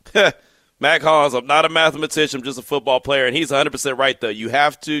 Right. Mac Hollins, I'm not a mathematician, I'm just a football player, and he's 100% right, though. You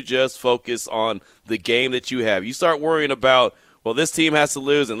have to just focus on the game that you have. You start worrying about, well, this team has to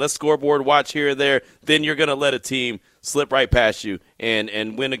lose, and let's scoreboard watch here and there, then you're going to let a team slip right past you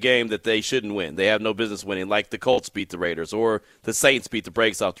and win a game that they shouldn't win. They have no business winning, like the Colts beat the Raiders, or the Saints beat the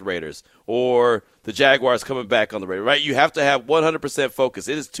brakes off the Raiders, or the Jaguars coming back on the Raiders, right? You have to have 100% focus.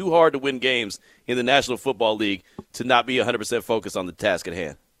 It is too hard to win games in the National Football League to not be 100% focused on the task at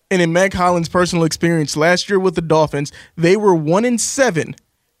hand. And in Mac Hollins' personal experience last year with the Dolphins, they were 1-7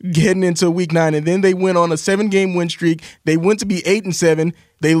 getting into Week 9, and then they went on a 7-game win streak. They went to be 8-7.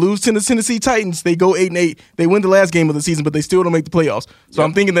 They lose to the Tennessee Titans. They go 8-8. They win the last game of the season, but they still don't make the playoffs. So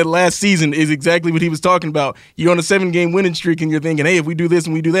I'm thinking that last season is exactly what he was talking about. You're on a 7-game winning streak, and you're thinking, hey, if we do this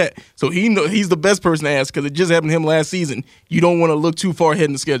and we do that. So he's the best person to ask because it just happened to him last season. You don't want to look too far ahead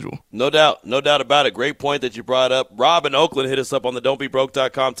in the schedule. No doubt about it. Great point that you brought up. Rob in Oakland hit us up on the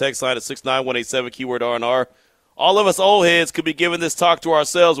don'tbebroke.com text line at 69187, keyword R&R. All of us old heads could be giving this talk to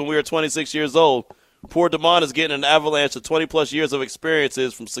ourselves when we were 26 years old. Poor Damon is getting an avalanche of 20-plus years of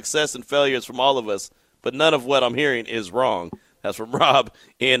experiences from success and failures from all of us, but none of what I'm hearing is wrong. That's from Rob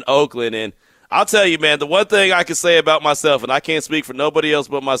in Oakland. And I'll tell you, man, the one thing I can say about myself, and I can't speak for nobody else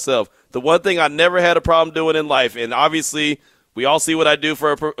but myself, the one thing I never had a problem doing in life, and obviously we all see what I do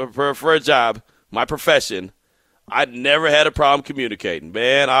for a job, my profession, I never had a problem communicating.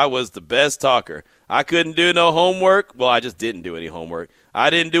 Man, I was the best talker. I couldn't do no homework. Well, I just didn't do any homework. I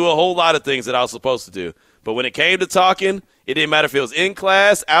didn't do a whole lot of things that I was supposed to do. But when it came to talking, it didn't matter if it was in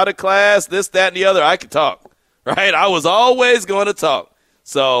class, out of class, this, that, and the other. I could talk, right? I was always going to talk.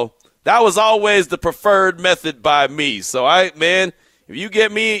 So that was always the preferred method by me. So, if you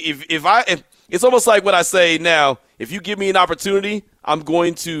get me, if it's almost like what I say now, if you give me an opportunity, I'm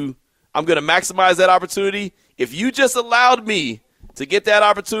going to maximize that opportunity. If you just allowed me to get that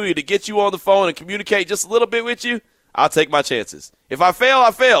opportunity to get you on the phone and communicate just a little bit with you, I'll take my chances. If I fail, I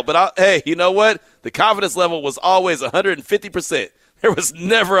fail. But, hey, you know what? The confidence level was always 150%. There was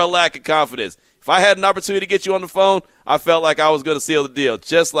never a lack of confidence. If I had an opportunity to get you on the phone, I felt like I was going to seal the deal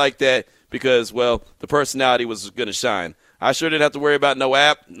just like that because, well, the personality was going to shine. I sure didn't have to worry about no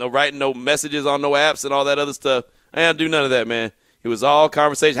app, no writing no messages on no apps and all that other stuff. I didn't do none of that, man. It was all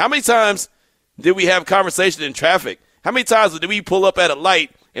conversation. How many times did we have conversation in traffic? How many times did we pull up at a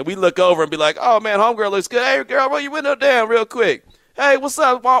light and we look over and be like, oh, man, homegirl looks good. Hey, girl, roll your window down real quick. Hey, what's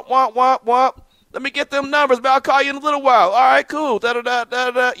up? Womp, womp, womp, womp. Let me get them numbers, man. I'll call you in a little while. All right, cool.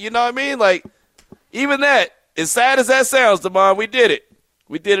 Da-da-da-da-da. You know what I mean? Like, even that, as sad as that sounds, Damon, we did it.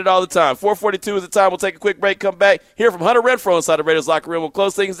 We did it all the time. 4:42 is the time. We'll take a quick break, come back, hear from Hunter Renfrow inside the Raiders locker room. We'll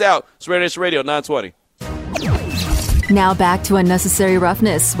close things out. It's Raider Nation Radio 920. Now back to Unnecessary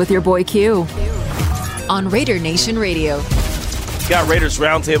Roughness with your boy Q on Raider Nation Radio. Got Raiders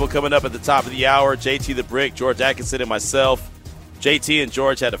Roundtable coming up at the top of the hour. JT the Brick, George Atkinson, and myself. JT and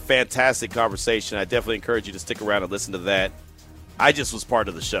George had a fantastic conversation. I definitely encourage you to stick around and listen to that. I just was part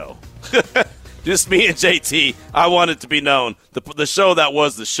of the show. Just me and JT. I wanted to be known. The show that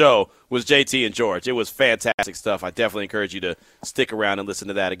was the show was JT and George. It was fantastic stuff. I definitely encourage you to stick around and listen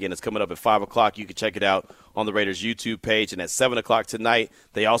to that. Again, it's coming up at 5 o'clock. You can check it out on the Raiders YouTube page. And at 7 o'clock tonight,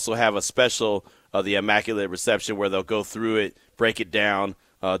 they also have a special, the Immaculate Reception, where they'll go through it, break it down,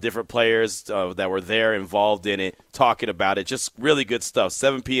 different players that were there involved in it, talking about it. Just really good stuff.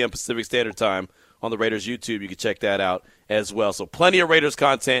 7 p.m. Pacific Standard Time on the Raiders YouTube. You can check that out as well. So plenty of Raiders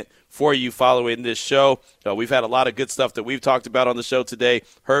content for you following this show. We've had a lot of good stuff that we've talked about on the show today,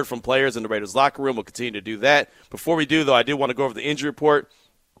 heard from players in the Raiders locker room. We'll continue to do that. Before we do, though, I did want to go over the injury report.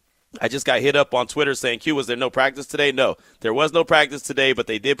 I just got hit up on Twitter saying, Q, was there no practice today? No, there was no practice today, but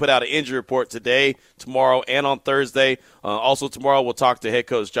they did put out an injury report today, tomorrow, and on Thursday. Also tomorrow we'll talk to head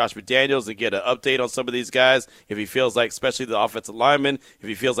coach Josh McDaniels and get an update on some of these guys if he feels like, especially the offensive linemen, if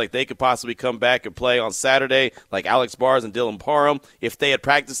he feels like they could possibly come back and play on Saturday, like Alex Bars and Dylan Parham. If they had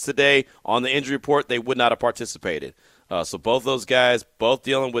practiced today on the injury report, they would not have participated. So both those guys, both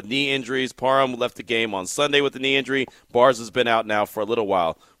dealing with knee injuries. Parham left the game on Sunday with the knee injury. Bars has been out now for a little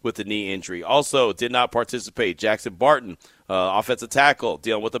while with a knee injury. Also did not participate. Jackson Barton, offensive tackle,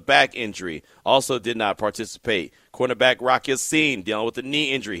 dealing with a back injury. Also did not participate. Cornerback Rock Yassin dealing with a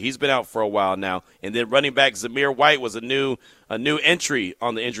knee injury. He's been out for a while now. And then running back Zamir White was a new entry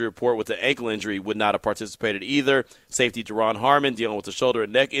on the injury report with an ankle injury, would not have participated either. Safety Deron Harmon dealing with a shoulder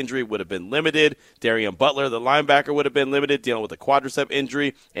and neck injury would have been limited. Darian Butler, the linebacker, would have been limited, dealing with a quadricep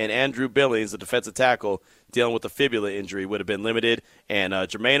injury. And Andrew Billings, the defensive tackle, dealing with a fibula injury, would have been limited. And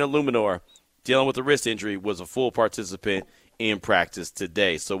Jermaine Illuminor, dealing with a wrist injury, was a full participant in practice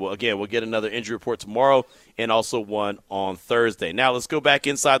today. So, we'll get another injury report tomorrow and also one on Thursday. Now, let's go back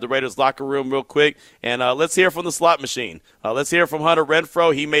inside the Raiders locker room real quick, and let's hear from the slot machine. Let's hear from Hunter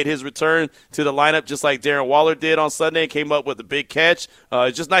Renfrow. He made his return to the lineup just like Darren Waller did on Sunday and came up with a big catch.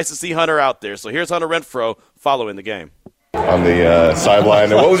 It's just nice to see Hunter out there. So here's Hunter Renfrow following the game. On the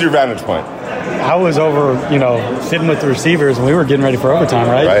sideline, what was your vantage point? I was over, sitting with the receivers, and we were getting ready for overtime,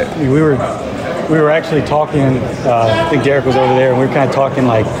 right? Right. We were actually talking, I think Derek was over there, and we were kind of talking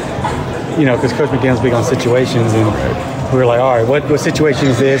like, because Coach McDaniel's big on situations, and we were like, all right, what situation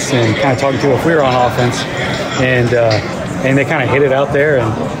is this? And kind of talking to if we were on offense, and they kind of hit it out there,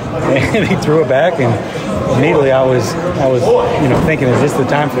 and he threw it back, and immediately I was thinking, is this the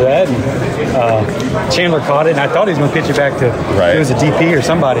time for that? And Chandler caught it, and I thought he was going to pitch it back to it was a DP or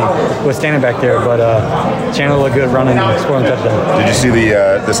somebody was standing back there, but Chandler looked good running and scoring a touchdown. Did you see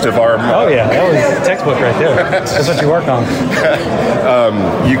the stiff arm? Oh yeah, that was textbook right there. That's what you work on.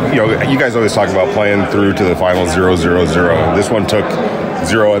 You guys always talk about playing through to the final 0-0-0. This one took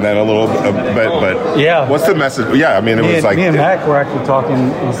 0 and then a little bit, but yeah. What's the message? Yeah, I mean, me and Mac were actually talking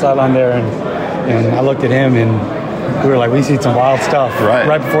on the sideline there, and I looked at him, and we were like, we see some wild stuff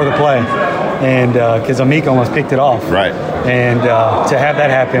right before the play, and because Amik almost picked it off, right, and to have that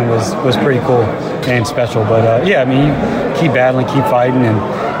happen was pretty cool and special. But you keep battling, keep fighting,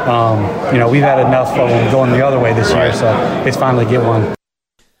 and we've had enough of them going the other way this year, so it's finally get one.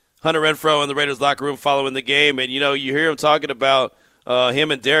 Hunter Renfrow in the Raiders locker room following the game, and you hear him talking about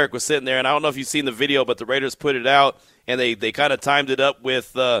him and Derek was sitting there, and I don't know if you've seen the video, but the Raiders put it out, and they kind of timed it up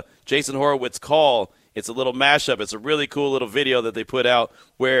with Jason Horowitz's call. It's a little mashup. It's a really cool little video that they put out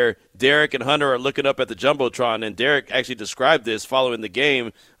where Derek and Hunter are looking up at the Jumbotron, and Derek actually described this following the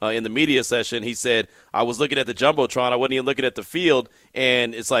game in the media session. He said, I was looking at the Jumbotron. I wasn't even looking at the field,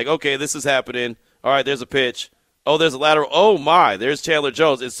 and it's like, okay, this is happening. All right, there's a pitch. Oh, there's a lateral. Oh, my, there's Chandler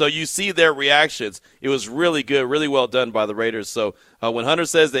Jones. And so you see their reactions. It was really good, really well done by the Raiders. So when Hunter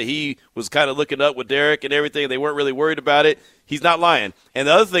says that he was kind of looking up with Derek and everything, they weren't really worried about it, he's not lying. And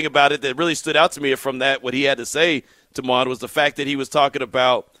the other thing about it that really stood out to me from that, what he had to say to Mon, was the fact that he was talking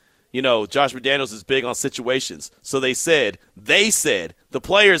about, Josh McDaniels is big on situations. So the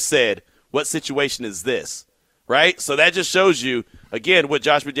players said, what situation is this? Right? So that just shows you, again, what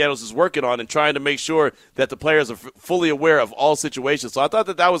Josh McDaniels is working on and trying to make sure that the players are fully aware of all situations. So I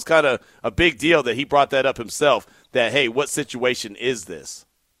thought that was kind of a big deal that he brought that up himself, that, hey, what situation is this?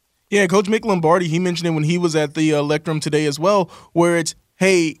 Yeah, Coach Mick Lombardi, he mentioned it when he was at the Electrum today as well, where it's,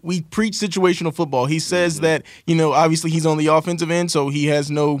 hey, we preach situational football. He says that, obviously he's on the offensive end, so he has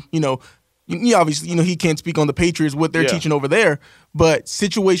no, obviously, he can't speak on the Patriots, what they're teaching over there, but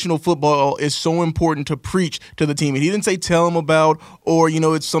situational football is so important to preach to the team. And he didn't say tell them about, or,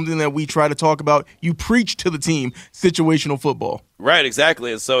 it's something that we try to talk about. You preach to the team situational football. Right,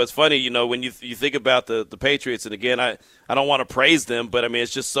 exactly. And so it's funny, when you think about the Patriots, and again, I don't want to praise them, but,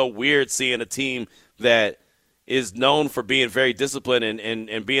 it's just so weird seeing a team that is known for being very disciplined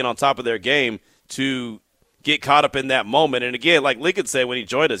and being on top of their game to get caught up in that moment. And again, like Lincoln said when he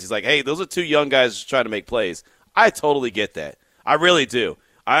joined us, he's like, hey, those are two young guys trying to make plays. I totally get that. I really do.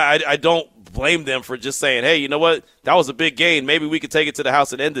 I don't blame them for just saying, hey, you know what? That was a big gain. Maybe we could take it to the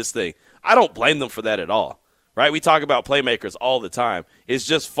house and end this thing. I don't blame them for that at all, right? We talk about playmakers all the time. It's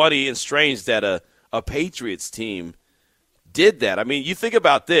just funny and strange that a Patriots team did that. You think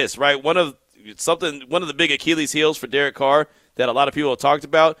about this, right? One of the big Achilles heels for Derek Carr that a lot of people have talked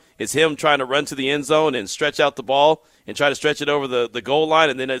about is him trying to run to the end zone and stretch out the ball and try to stretch it over the goal line,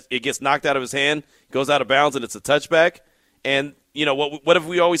 and then it gets knocked out of his hand, goes out of bounds, and it's a touchback. And, what have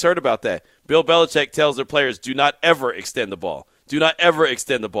we always heard about that? Bill Belichick tells their players, do not ever extend the ball. Do not ever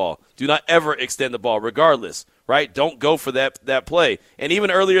extend the ball. Do not ever extend the ball regardless, right? Don't go for that play. And even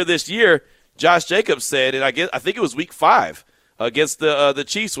earlier this year, Josh Jacobs said, and I think it was week 5, against the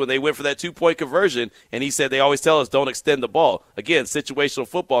Chiefs when they went for that 2-point conversion, and he said they always tell us don't extend the ball. Again, situational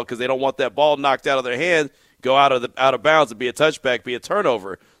football because they don't want that ball knocked out of their hand, go out of bounds and be a touchback, be a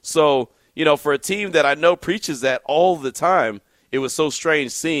turnover. So, for a team that I know preaches that all the time, it was so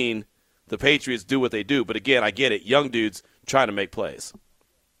strange seeing the Patriots do what they do. But again, I get it. Young dudes trying to make plays.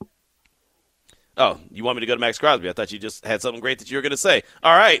 Oh, you want me to go to Max Crosby? I thought you just had something great that you were going to say.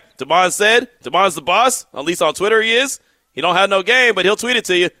 All right. Damon said, Damon's the boss. At least on Twitter he is. He don't have no game, but he'll tweet it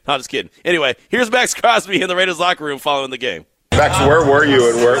to you. No, just kidding. Anyway, here's Max Crosby in the Raiders locker room following the game. Max, where were you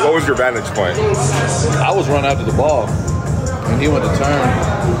and what was your vantage point? I was running after the ball, and he went to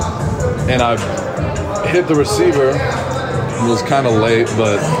turn, and I hit the receiver. It was kind of late,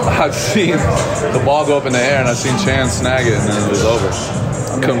 but I've seen the ball go up in the air, and I've seen Chan snag it, and then it was over.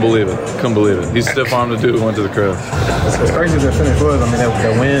 Couldn't believe it. He stiff-armed the dude, went to the crib. It's crazy the finish was. I mean, that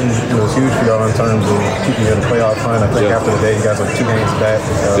win was huge for y'all in terms of keeping you in the playoff hunt. I think after the day, you guys are 2 games back.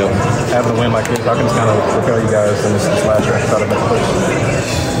 Having a win like this, how can this kind of propel you guys in this last year and try to make a push?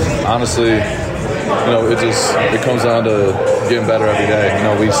 Honestly, it comes down to getting better every day.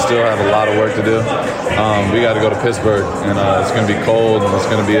 We still have a lot of work to do. We got to go to Pittsburgh, and it's going to be cold, and it's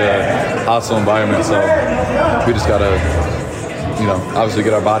going to be a hostile environment. So we just got to, obviously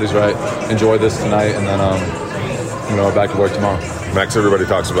get our bodies right, enjoy this tonight, and then, we're back to work tomorrow. Max, everybody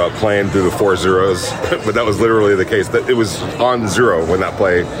talks about playing through the 4 zeros, but that was literally the case. That it was on 0 when that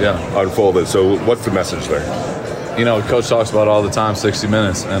play unfolded. So what's the message there? Coach talks about it all the time, 60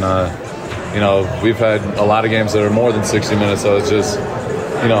 minutes, and we've had a lot of games that are more than 60 minutes, so it's just,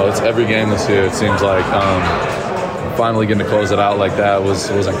 it's every game this year, it seems like. Finally getting to close it out like that was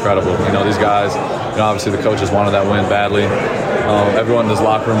incredible. These guys, obviously the coaches wanted that win badly. Everyone in this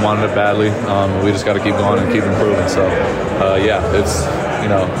locker room wanted it badly. We just got to keep going and keep improving. So, it's,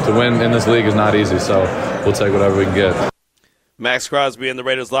 to win in this league is not easy, so we'll take whatever we can get. Max Crosby in the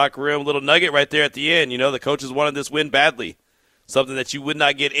Raiders locker room. Little nugget right there at the end. The coaches wanted this win badly. Something that you would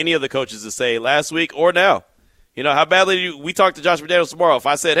not get any of the coaches to say last week or now. How badly we talked to Josh McDaniels tomorrow. If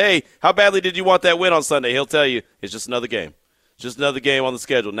I said, hey, how badly did you want that win on Sunday? He'll tell you it's just another game. Just another game on the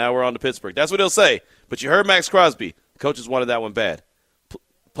schedule. Now we're on to Pittsburgh. That's what he'll say. But you heard Max Crosby. The coaches wanted that one bad.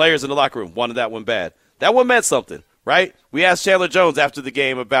 Players in the locker room wanted that one bad. That one meant something, right? We asked Chandler Jones after the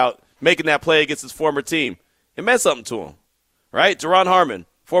game about making that play against his former team. It meant something to him, right? Deron Harmon,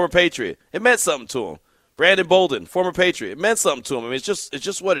 former Patriot. It meant something to him. Brandon Bolden, former Patriot. It meant something to him. I mean, it's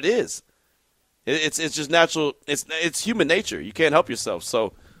just what it is. It's just natural. It's human nature. You can't help yourself.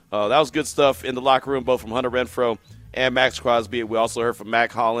 So that was good stuff in the locker room, both from Hunter Renfrow and Max Crosby. We also heard from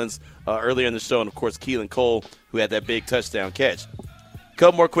Mack Hollins earlier in the show, and, of course, Keelan Cole, who had that big touchdown catch. A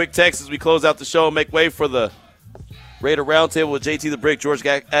couple more quick texts as we close out the show and make way for the Raider Roundtable with JT the Brick, George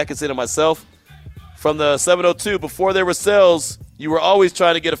Atkinson, and myself. From the 702, before there were cells, you were always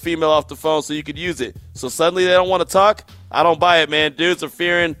trying to get a female off the phone so you could use it. So suddenly they don't want to talk? I don't buy it, man. Dudes are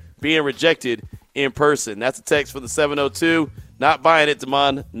fearing being rejected in person. That's a text from the 702. Not buying it,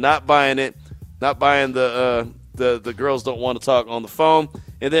 Damon. Not buying it. Not buying the girls don't want to talk on the phone.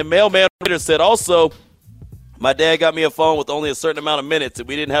 And then Mailman Raider said also, my dad got me a phone with only a certain amount of minutes, and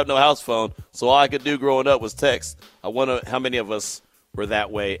we didn't have no house phone, so all I could do growing up was text. I wonder how many of us were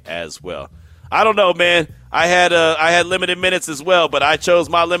that way as well. I don't know, man. I had limited minutes as well, but I chose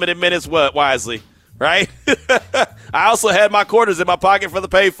my limited minutes wisely, right? I also had my quarters in my pocket for the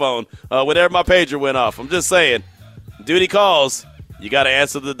payphone whenever my pager went off. I'm just saying, duty calls. You got to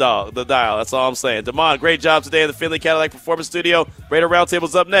answer the dial. That's all I'm saying. Damon, great job today in the Finley Cadillac Performance Studio. Raider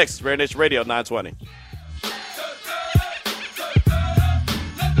Roundtable's up next. Raider Nation Radio 920.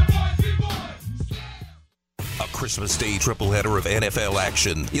 Christmas Day tripleheader of NFL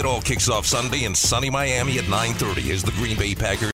action. It all kicks off Sunday in sunny Miami at 9:30 as the Green Bay Packers